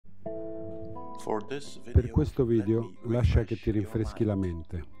Per questo video lascia che ti rinfreschi la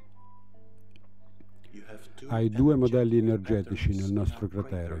mente. Hai due modelli energetici nel nostro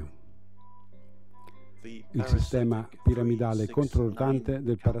cratere. Il sistema piramidale controrotante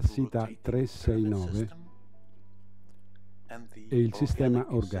del parassita 369 e il sistema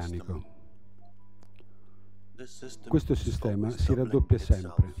organico. Questo sistema si raddoppia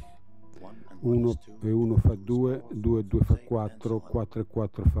sempre. 1 e 1 fa 2, 2 e 2 fa 4, 4 e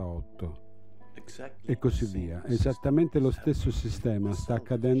 4 fa 8. E così via. Esattamente lo stesso sistema sta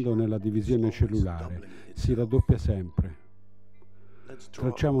accadendo nella divisione cellulare. Si raddoppia sempre.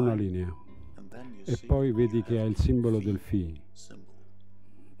 Tracciamo una linea. E poi vedi che ha il simbolo del phi.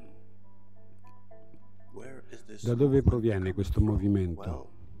 Da dove proviene questo movimento?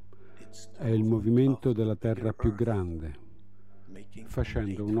 È il movimento della Terra più grande.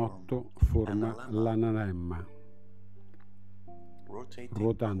 Facendo un 8 forma l'ananemma.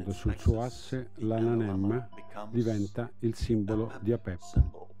 Ruotando sul suo asse, l'ananemma diventa il simbolo di Apep.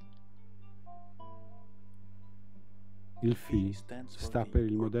 Il phi sta per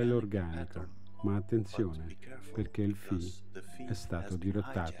il modello organico, ma attenzione, perché il phi è stato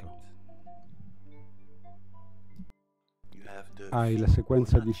dirottato. Hai la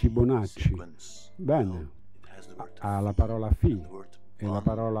sequenza di Fibonacci. Bene, ha la parola phi e la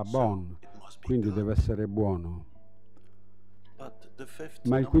parola bon, quindi deve essere buono.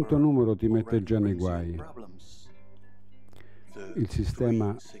 Ma il quinto numero ti mette già nei guai. Il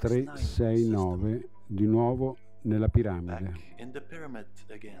sistema 369 di nuovo nella piramide.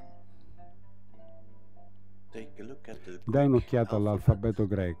 Dai un'occhiata all'alfabeto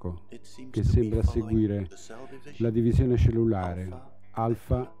greco, che sembra seguire la divisione cellulare: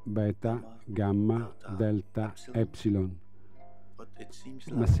 alfa, beta, gamma, delta, epsilon.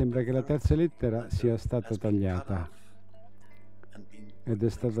 Ma sembra che la terza lettera sia stata tagliata ed è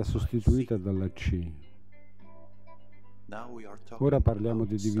stata sostituita dalla C. Ora parliamo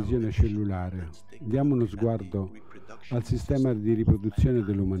di divisione cellulare. Diamo uno sguardo al sistema di riproduzione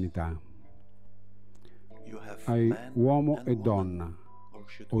dell'umanità. Hai uomo e donna,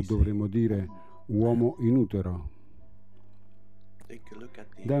 o dovremmo dire uomo in utero.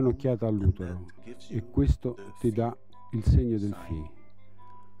 Dai un'occhiata all'utero e questo ti dà il segno del phi.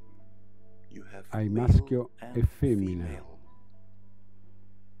 Hai maschio e femmina.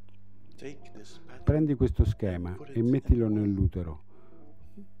 Prendi questo schema e mettilo nell'utero.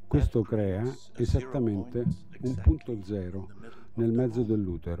 Questo crea esattamente un punto zero nel mezzo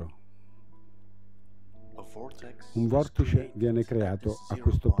dell'utero. Un vortice viene creato a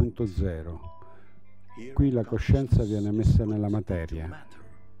questo punto zero. Qui la coscienza viene messa nella materia.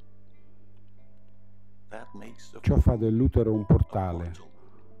 Ciò fa dell'utero un portale,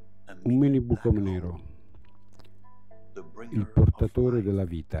 un mini buco nero, il portatore della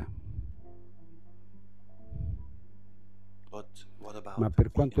vita. Ma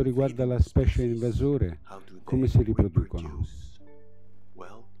per quanto riguarda la specie invasore, come si riproducono?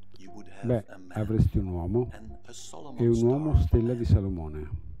 Beh, avresti un uomo e un uomo stella di Salomone.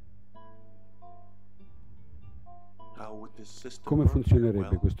 Come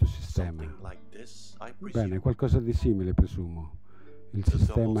funzionerebbe questo sistema? Bene, qualcosa di simile, presumo. Il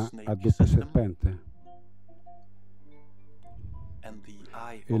sistema a doppio serpente?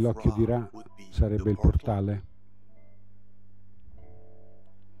 E l'occhio di Ra sarebbe il portale?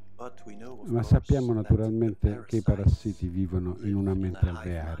 Ma sappiamo naturalmente che i parassiti vivono in una mente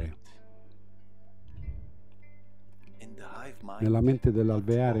alveare. Nella mente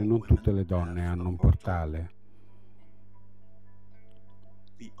dell'alveare non tutte le donne hanno un portale.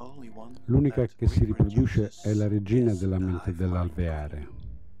 L'unica che si riproduce è la regina della mente dell'alveare.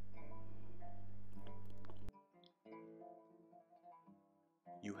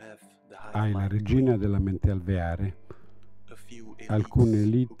 Hai la regina della mente alveare, alcune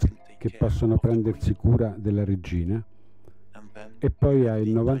elite che possono prendersi cura della regina, e poi hai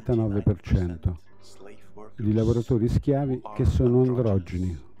il 99% di lavoratori schiavi che sono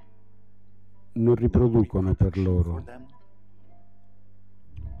androgeni, non riproducono per loro.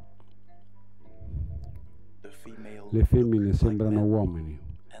 Le femmine sembrano uomini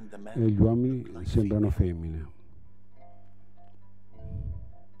e gli uomini sembrano femmine.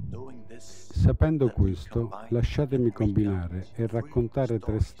 Sapendo questo, lasciatemi combinare e raccontare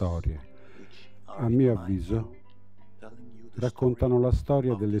tre storie. A mio avviso, raccontano la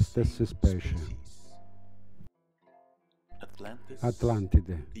storia delle stesse specie.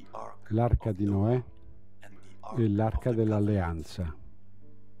 Atlantide, l'arca di Noè e l'arca dell'alleanza.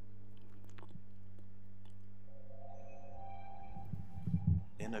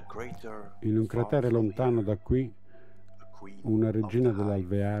 In un cratere lontano da qui, una regina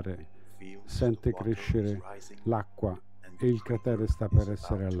dell'Alveare sente crescere l'acqua e il cratere sta per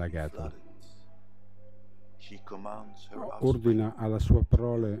essere allagato. Ordina alla sua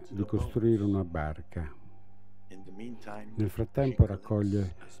prole di costruire una barca. Nel frattempo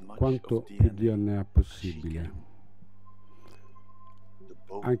raccoglie quanto più DNA possibile.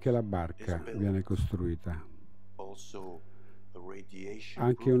 Anche la barca viene costruita.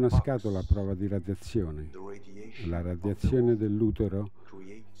 Anche una scatola a prova di radiazione. La radiazione dell'utero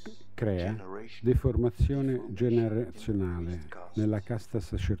crea deformazione generazionale nella casta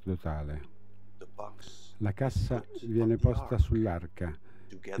sacerdotale. La cassa viene posta sull'arca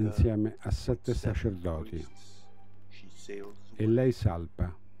insieme a 7 sacerdoti e lei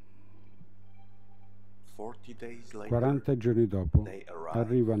salpa. 40 giorni dopo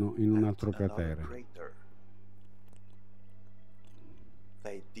arrivano in un altro cratere.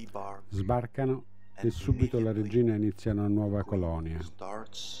 Sbarcano e subito la regina inizia una nuova colonia.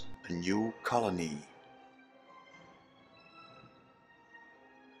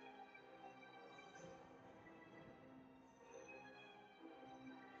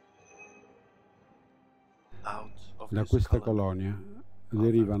 Da questa colonia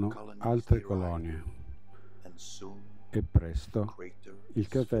derivano altre colonie e presto il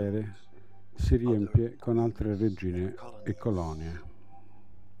cratere si riempie con altre regine e colonie.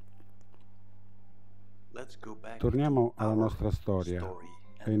 Torniamo alla nostra storia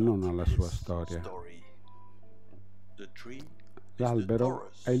e non alla sua storia. L'albero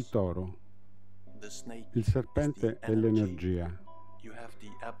è il toro, il serpente è l'energia.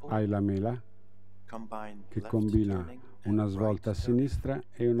 Hai la mela che combina una svolta a sinistra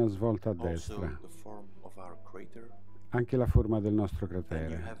e una svolta a destra. Anche la forma del nostro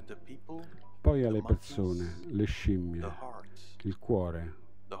cratere. Poi ha le persone, le scimmie, il cuore.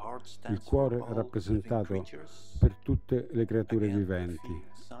 Il cuore rappresentato per tutte le creature viventi.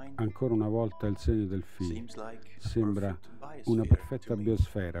 Ancora una volta il segno del Phi. Sembra una perfetta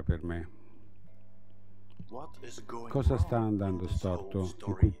biosfera per me. Cosa sta andando storto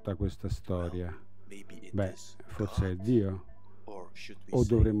in tutta questa storia? Beh, forse è Dio? O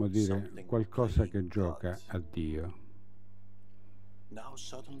dovremmo dire qualcosa che gioca a Dio?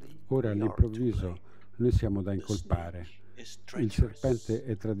 Ora all'improvviso noi siamo da incolpare. Il serpente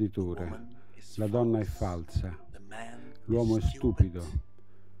è traditore, la donna è falsa, l'uomo è stupido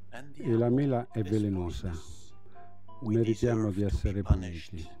e la mela è velenosa. Meritiamo di essere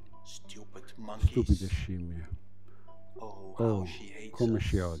puniti. Stupide scimmie. Oh, come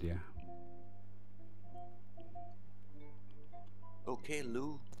ci odia.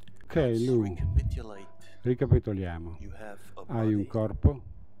 Ok, Lou, ricapitoliamo. Hai un corpo,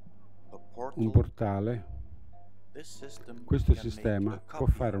 un portale. Questo sistema può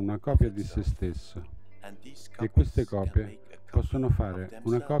fare una copia di se stesso e queste copie possono fare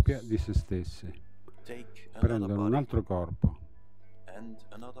una copia di se stessi. Prendono un altro corpo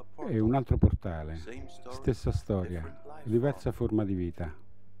e un altro portale, stessa storia, diversa forma di vita.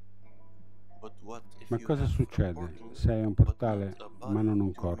 Ma cosa succede se hai un portale ma non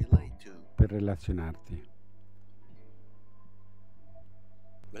un corpo per relazionarti?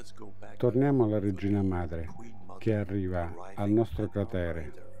 Torniamo alla regina madre che arriva al nostro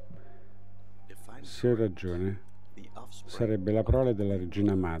cratere. Se ho ragione, sarebbe la prole della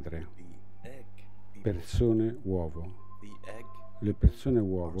regina madre. Persone uovo. Le persone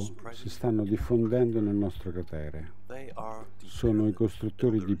uovo si stanno diffondendo nel nostro cratere. Sono i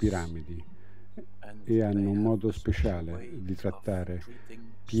costruttori di piramidi e hanno un modo speciale di trattare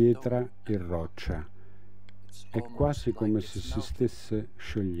pietra e roccia. È quasi come se si stesse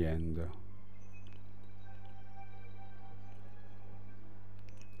sciogliendo.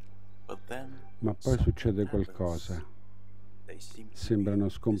 Ma poi succede qualcosa. Sembrano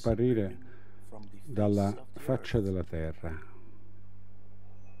scomparire dalla faccia della terra.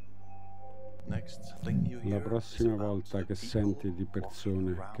 La prossima volta che senti di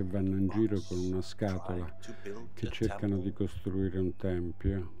persone che vanno in giro con una scatola che cercano di costruire un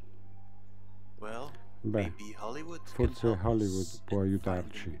tempio, beh, forse Hollywood può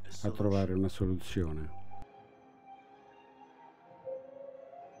aiutarci a trovare una soluzione.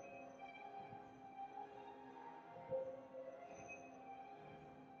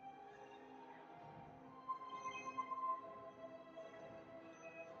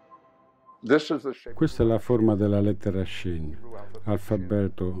 Questa è la forma della lettera Shin,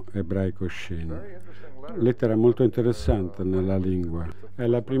 alfabeto ebraico Shin. Lettera molto interessante nella lingua. È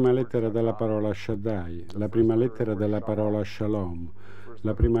la prima lettera della parola Shaddai, la prima lettera della parola Shalom,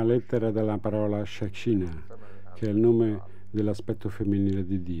 la prima lettera della parola Shekhinah, che è il nome dell'aspetto femminile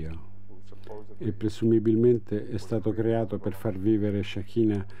di Dio. e presumibilmente è stato creato per far vivere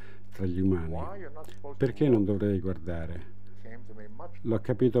Shakina tra gli umani. Perché non dovrei guardare? L'ho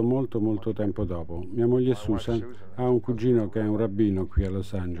capito molto tempo dopo. Mia moglie Susan ha un cugino che è un rabbino qui a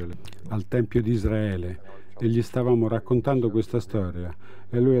Los Angeles, al Tempio di Israele, e gli stavamo raccontando questa storia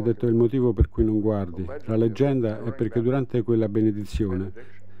e lui ha detto: il motivo per cui non guardi la leggenda è perché durante quella benedizione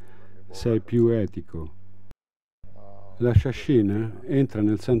sei più etico. La Shashina entra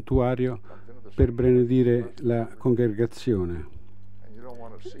nel santuario per benedire la congregazione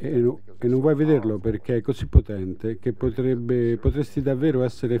e non vuoi vederlo perché è così potente che potresti davvero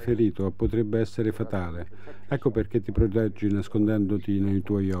essere ferito o potrebbe essere fatale. Ecco perché ti proteggi nascondendoti nei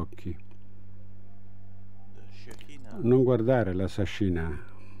tuoi occhi. Non guardare la Shashina.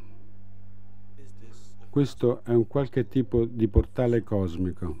 Questo è un qualche tipo di portale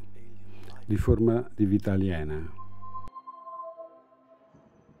cosmico, di forma di vita aliena.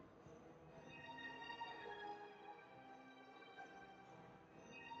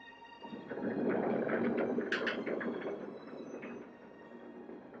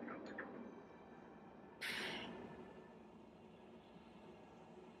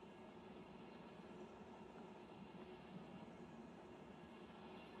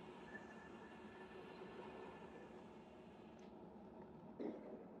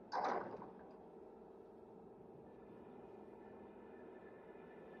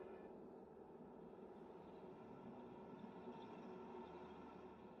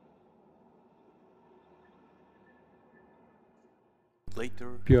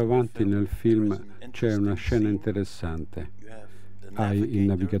 Più avanti nel film c'è una scena interessante. Hai il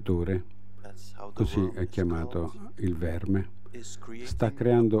navigatore, così è chiamato il verme, sta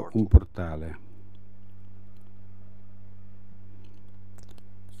creando un portale.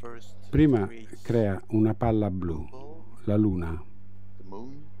 Prima crea una palla blu, la luna.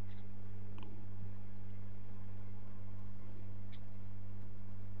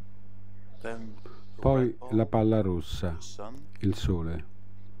 Poi la palla rossa, il sole.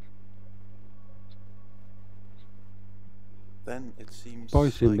 Poi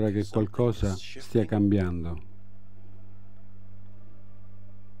sembra che qualcosa stia cambiando.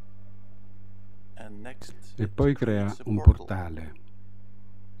 E poi crea un portale.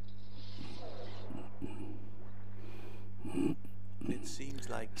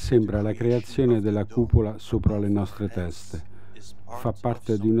 Sembra la creazione della cupola sopra le nostre teste. Fa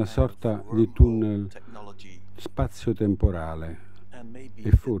parte di una sorta di tunnel spazio-temporale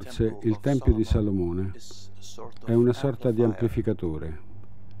e forse il Tempio di Salomone è una sorta di amplificatore.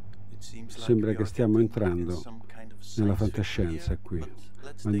 Sembra che stiamo entrando nella fantascienza qui.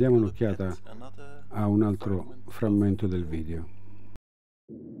 Ma diamo un'occhiata a un altro frammento del video.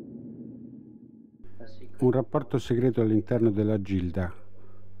 Un rapporto segreto all'interno della Gilda.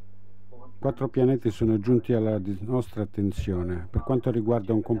 4 pianeti sono giunti alla nostra attenzione per quanto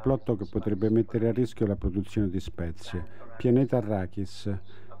riguarda un complotto che potrebbe mettere a rischio la produzione di spezie. Pianeta Arrakis,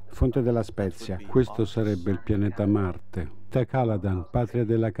 fonte della spezia. Questo sarebbe il pianeta Marte. Caladan, patria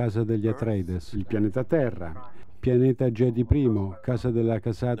della casa degli Atreides. Il pianeta Terra. Pianeta Jedi I, casa della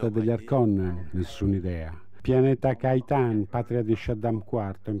casata degli Harkonnen. Nessuna idea. Pianeta Kaitan, patria di Shaddam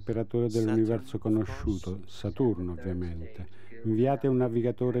IV, imperatore dell'universo conosciuto. Saturno, ovviamente. Inviate un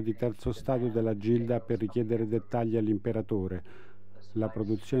navigatore di terzo stadio della Gilda per richiedere dettagli all'imperatore. La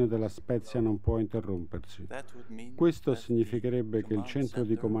produzione della spezia non può interrompersi. Questo significherebbe che il centro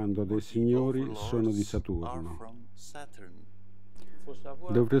di comando dei signori sono di Saturno.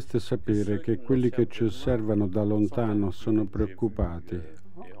 Dovreste sapere che quelli che ci osservano da lontano sono preoccupati.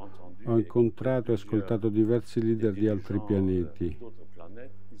 Ho incontrato e ascoltato diversi leader di altri pianeti.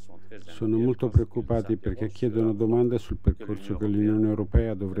 Sono molto preoccupati perché chiedono domande sul percorso che l'Unione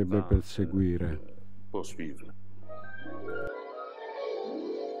Europea dovrebbe perseguire.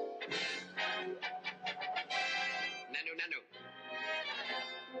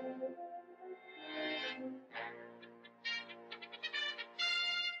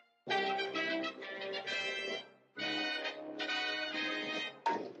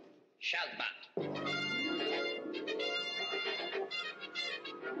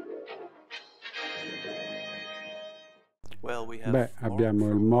 Beh, abbiamo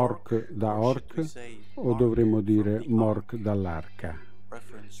il Mork da Orc, o dovremmo dire Mork dall'arca,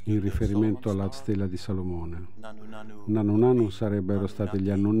 in riferimento alla stella di Salomone. Nanu Nanu sarebbero stati gli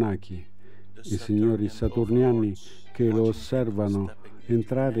Anunnaki, i signori saturniani che lo osservano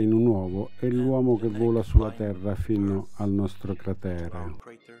entrare in un uovo e l'uomo che vola sulla Terra fino al nostro cratere.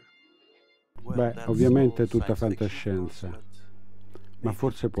 Beh, ovviamente è tutta fantascienza, ma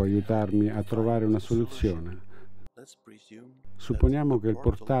forse può aiutarmi a trovare una soluzione. Supponiamo che il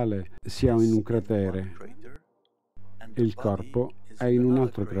portale sia in un cratere e il corpo è in un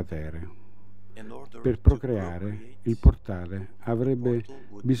altro cratere. Per procreare, il portale avrebbe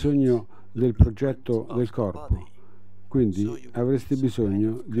bisogno del progetto del corpo, quindi avresti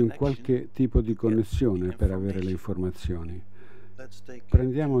bisogno di un qualche tipo di connessione per avere le informazioni.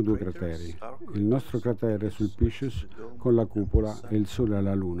 Prendiamo due crateri, il nostro cratere sul Pisces con la cupola e il Sole e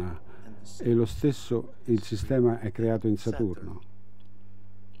la Luna, e lo stesso il sistema è creato in Saturno.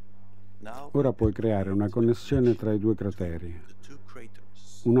 Ora puoi creare una connessione tra i due crateri,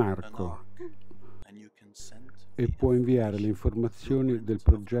 un arco, e puoi inviare le informazioni del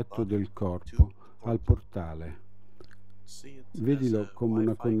progetto del corpo al portale. Vedilo come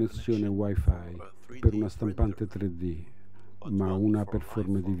una connessione Wi-Fi per una stampante 3D, ma una per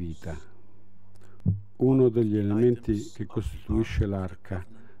forme di vita. Uno degli elementi che costituisce l'arca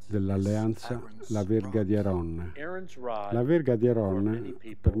dell'alleanza, la verga di Aaron. La verga di Aaron,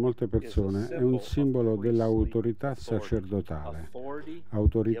 per molte persone, è un simbolo dell'autorità sacerdotale,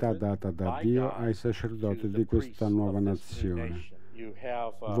 autorità data da Dio ai sacerdoti di questa nuova nazione.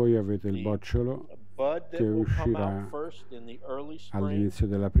 Voi avete il bocciolo che uscirà all'inizio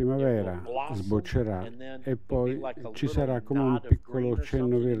della primavera, sboccerà e poi ci sarà come un piccolo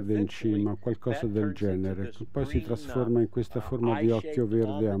cenno verde in cima, qualcosa del genere, poi si trasforma in questa forma di occhio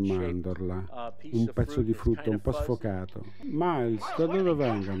verde a mandorla, un pezzo di frutto un po' sfocato. Miles, da dove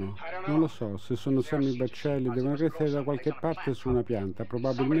vengono? Non lo so, se sono semi baccelli devono crescere da qualche parte su una pianta,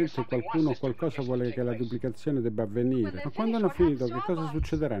 probabilmente qualcuno o qualcosa vuole che la duplicazione debba avvenire. Ma quando hanno finito, che cosa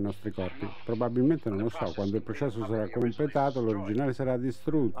succederà ai nostri corpi? Probabilmente non lo so, quando il processo sarà completato l'originale sarà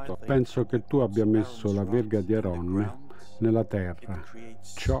distrutto. Penso che tu abbia messo la verga di Aaron nella terra.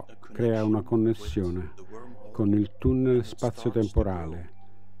 Ciò crea una connessione con il tunnel spazio-temporale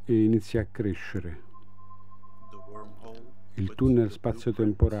e inizia a crescere. Il tunnel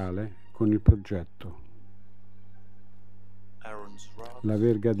spazio-temporale con il progetto. La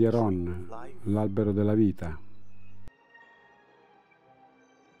verga di Aaron, l'albero della vita.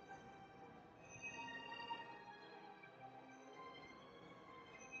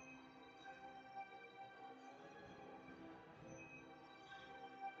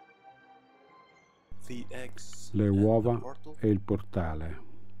 Le uova e il portale,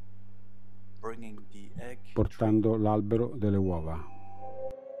 portando l'albero delle uova.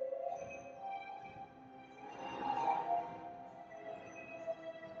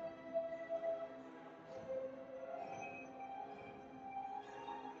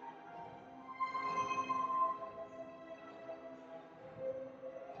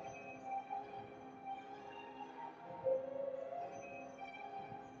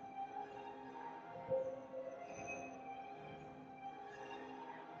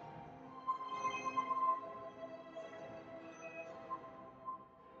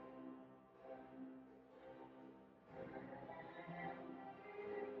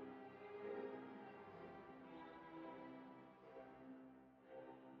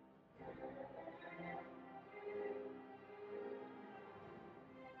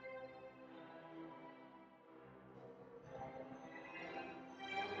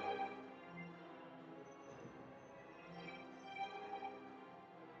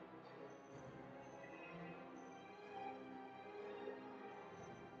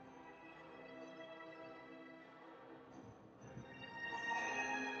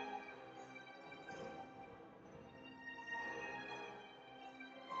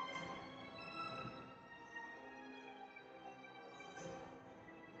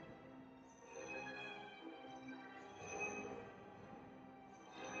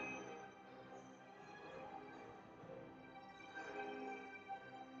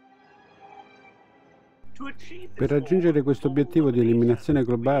 Per raggiungere questo obiettivo di eliminazione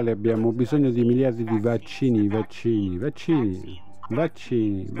globale abbiamo bisogno di miliardi di vaccini, vaccino da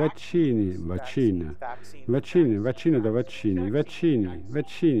vaccini,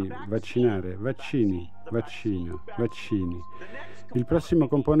 vaccinare, vaccini, vaccino, vaccini. Il prossimo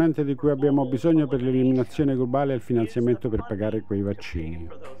componente di cui abbiamo bisogno per l'eliminazione globale è il finanziamento per pagare quei vaccini.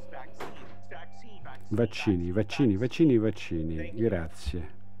 Vaccini,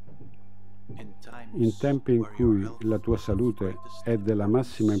 grazie. In tempi in cui la tua salute è della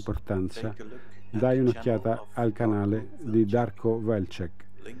massima importanza, dai un'occhiata al canale di Darko Velcek,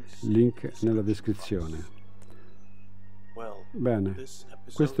 link nella descrizione. Bene,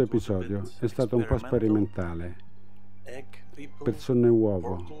 questo episodio è stato un po' sperimentale. Persone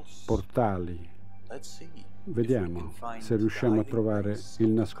uovo, portali. Vediamo se riusciamo a trovare il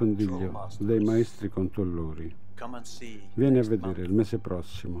nascondiglio dei maestri controllori. Vieni a vedere il mese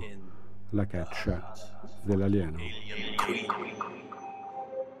prossimo. la caccia dell'alieno. Queen.